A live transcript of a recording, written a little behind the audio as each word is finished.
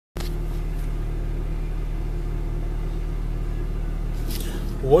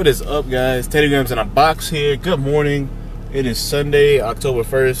What is up, guys? Teddygrams in a box here. Good morning. It is Sunday, October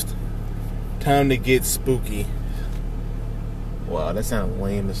 1st. Time to get spooky. Wow, that sounded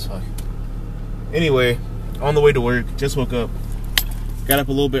lame as fuck. Anyway, on the way to work, just woke up. Got up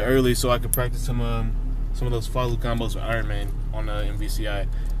a little bit early so I could practice some of those follow combos with Iron Man on MVCI.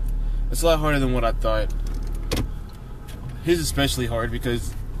 It's a lot harder than what I thought. His is especially hard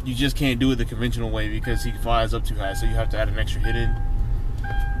because you just can't do it the conventional way because he flies up too high, so you have to add an extra hit in.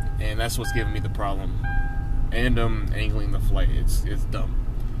 And that's what's giving me the problem. And angling the flight. It's dumb.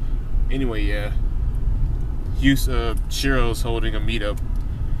 Anyway, yeah. Shiro's holding a meetup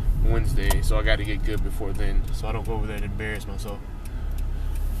Wednesday, so I got to get good before then, so I don't go over there and embarrass myself.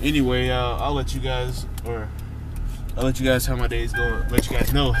 Anyway, I'll let you guys how my day is going. Let you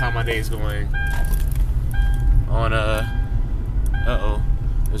guys know how my day is going. On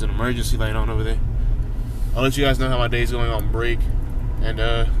there's an emergency light on over there. I'll let you guys know how my day is going on break. And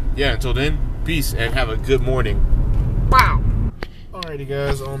yeah, until then, peace and have a good morning. Wow. Alrighty,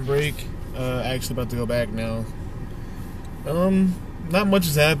 guys, on break. Actually about to go back now. Not much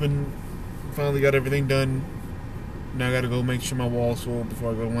has happened. Finally got everything done. Now I gotta go make sure my wall's full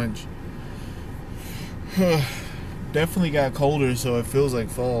before I go to lunch. Definitely got colder, so it feels like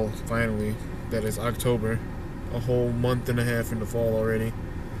fall, finally. That is October. A whole month and a half into fall already.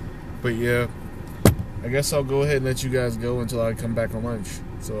 But yeah, I guess I'll go ahead and let you guys go until I come back on lunch.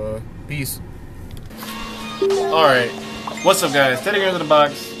 So, peace. Alright, what's up, guys? Teddygrams in the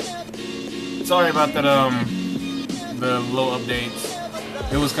box. Sorry about that, the low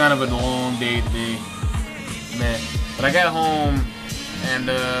updates. It was kind of a long day today. Man. But I got home and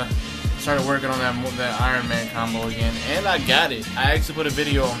started working on that Iron Man combo again, and I got it. I actually put a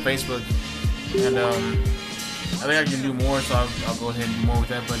video on Facebook, and I think I can do more, so I'll go ahead and do more with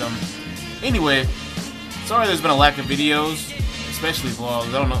that. But anyway, sorry there's been a lack of videos, especially vlogs.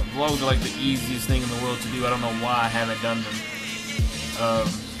 I don't know, vlogs are like the easiest thing in the world to do. I don't know why I haven't done them.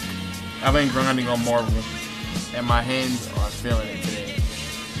 I've been grinding on Marvel, and my hands are feeling it today.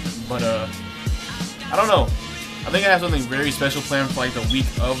 But I don't know. I think I have something very special planned for like the week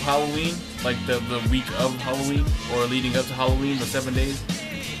of Halloween, like the week of Halloween, or leading up to Halloween, the 7 days.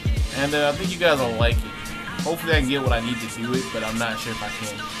 And I think you guys will like it. Hopefully I can get what I need to do it, but I'm not sure if I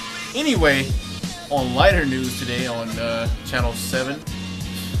can. Anyway, on lighter news today on channel 7,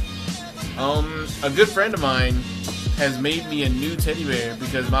 a good friend of mine has made me a new teddy bear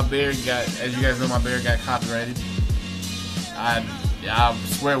because my bear got, as you guys know, my bear got copyrighted. I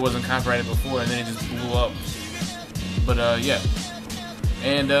swear it wasn't copyrighted before, and then it just blew up. But yeah,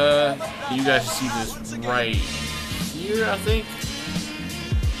 and you guys should see this right here, I think.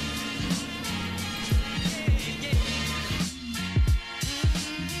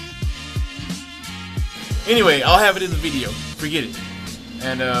 Anyway, I'll have it in the video. Forget it.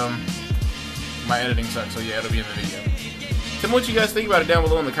 And my editing sucks, so yeah, it'll be in the video. Tell me what you guys think about it down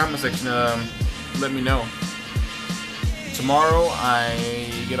below in the comment section. Let me know. Tomorrow I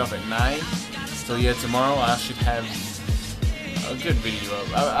get off at 9, so yeah, tomorrow I should have a good video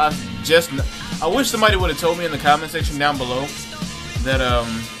up. I wish somebody would have told me in the comment section down below that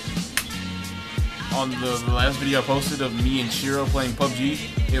on the last video I posted of me and Shiro playing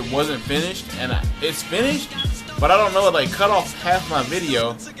PUBG, it wasn't finished, and it's finished, but I don't know, it like cut off half my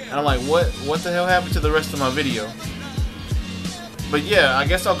video, and I'm like, what the hell happened to the rest of my video? But yeah, I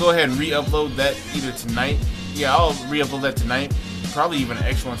guess I'll go ahead and re-upload that either tonight. Yeah, I'll re-upload that tonight. Probably even an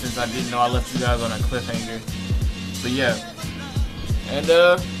extra one since I didn't know I left you guys on a cliffhanger. But yeah. And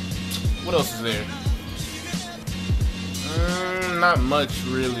what else is there? Not much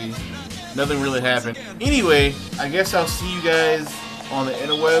really. Nothing really happened. Anyway, I guess I'll see you guys on the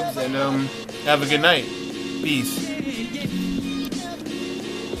interwebs, and have a good night. Peace.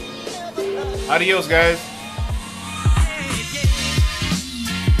 Adios, guys.